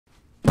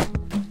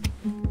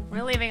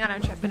We're leaving on our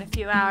trip in a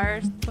few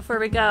hours. Before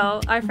we go,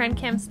 our friend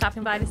Kim's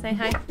stopping by to say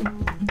hi.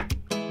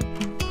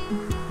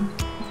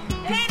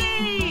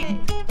 Hey!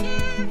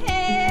 Kim!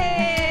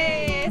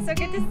 Hey! So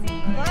good to see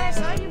you. Well, I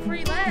saw you before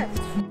you left.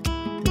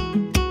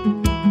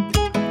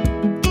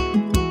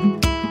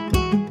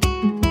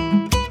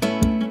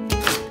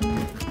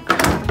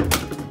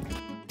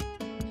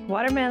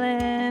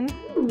 Watermelon.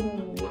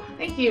 Ooh,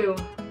 thank you.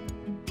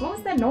 What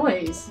was that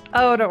noise?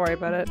 Oh, don't worry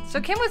about it.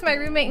 So Kim was my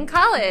roommate in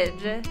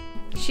college.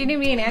 She knew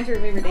me and Andrew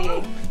when we were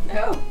dating.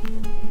 No.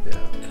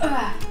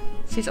 Yeah.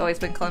 She's always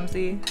been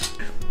clumsy.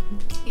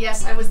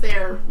 Yes, I was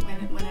there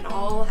when it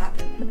all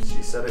happened.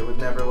 She said it would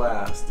never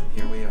last, and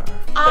here we are.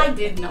 I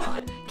did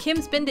not.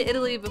 Kim's been to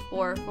Italy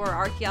before for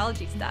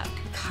archaeology stuff.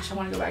 Gosh, I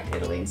want to go back to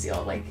Italy and see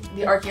all like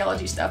the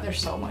archaeology stuff. There's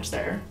so much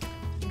there.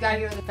 You gotta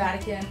go to the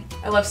Vatican.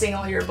 I love seeing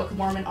all your Book of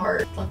Mormon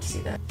art. Love to see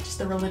that. Just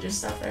the religious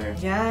stuff there.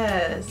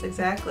 Yes,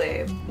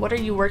 exactly. What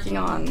are you working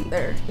on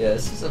there? Yeah,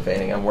 this is a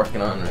painting I'm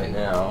working on right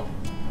now.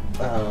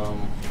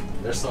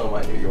 There's some of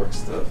my New York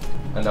stuff.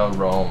 I know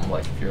Rome,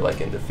 like if you're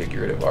like into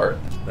figurative art,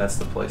 that's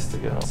the place to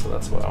go, so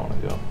that's what I want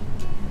to go.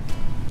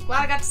 Well,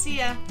 I got to see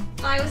ya.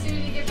 Bye, we'll see you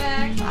when you get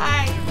back.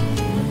 Bye.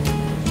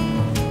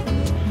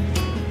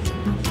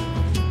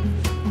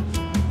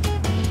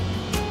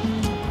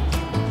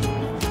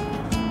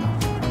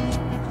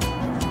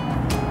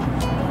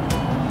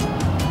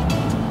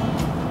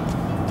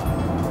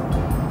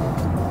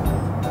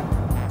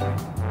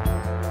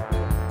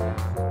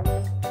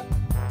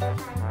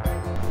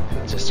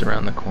 Just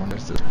around the corner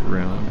is this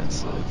room.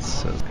 It's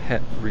a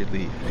pet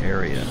relief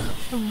area.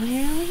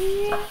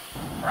 Really?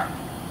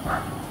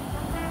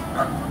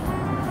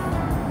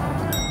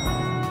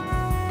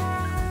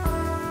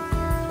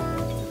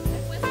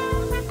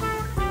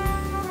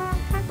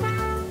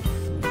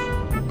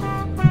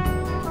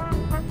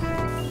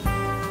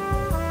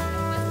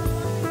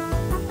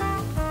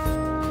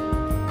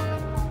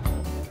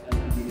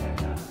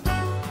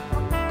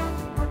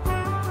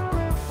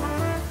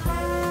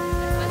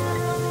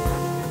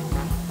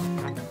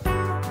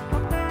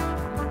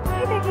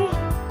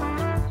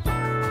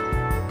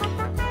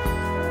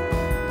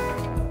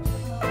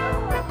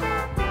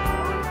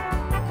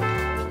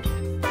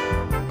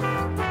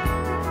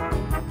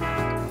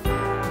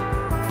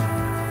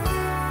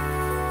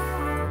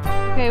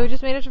 Okay, we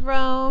just made it to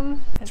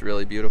Rome. It's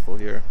really beautiful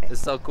here.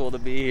 It's so cool to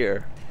be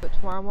here. But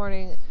tomorrow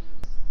morning,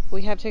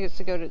 we have tickets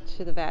to go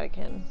to the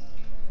Vatican.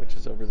 Which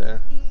is over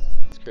there.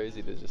 It's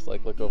crazy to just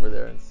like look over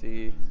there and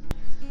see.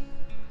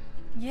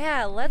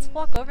 Yeah, let's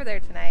walk over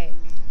there tonight.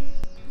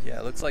 Yeah,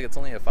 it looks like it's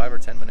only a 5 or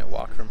 10 minute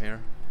walk from here.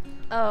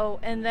 Oh,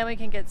 and then we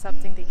can get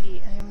something to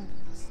eat. I'm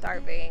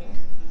starving.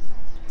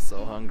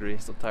 So hungry,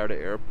 so tired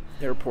of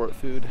airport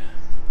food.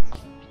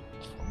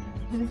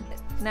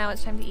 Now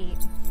it's time to eat.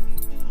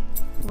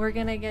 We're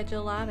gonna get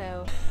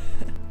gelato.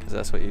 Because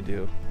that's what you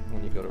do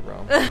when you go to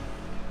Rome.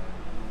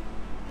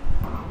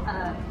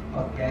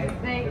 Okay.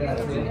 Thank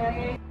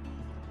you.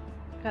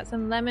 Got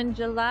some lemon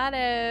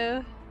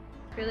gelato.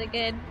 Really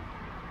good.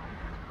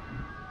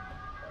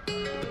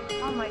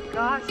 Oh my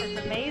gosh,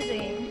 it's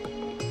amazing.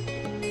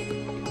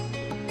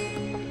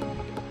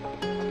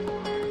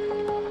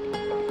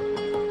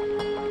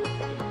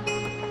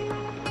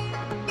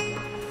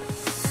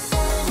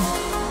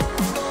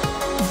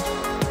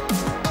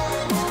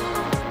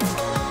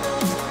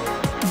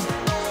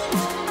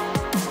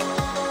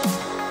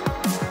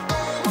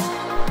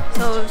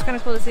 So it was kind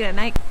of cool to see it at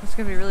night. It's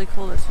going to be really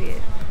cool to see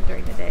it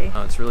during the day.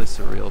 It's really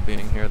surreal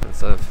being here.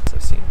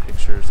 I've seen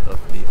pictures of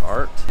the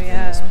art in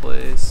Yeah. this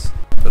place,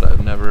 but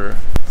I've never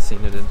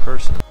seen it in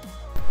person.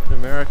 In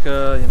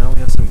America, you know, we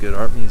have some good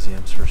art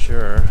museums for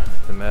sure.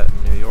 The Met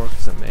in New York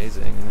is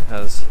amazing, and it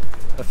has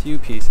a few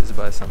pieces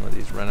by some of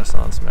these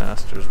Renaissance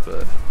masters,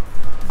 but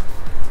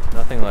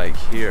nothing like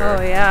here.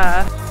 Oh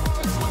yeah.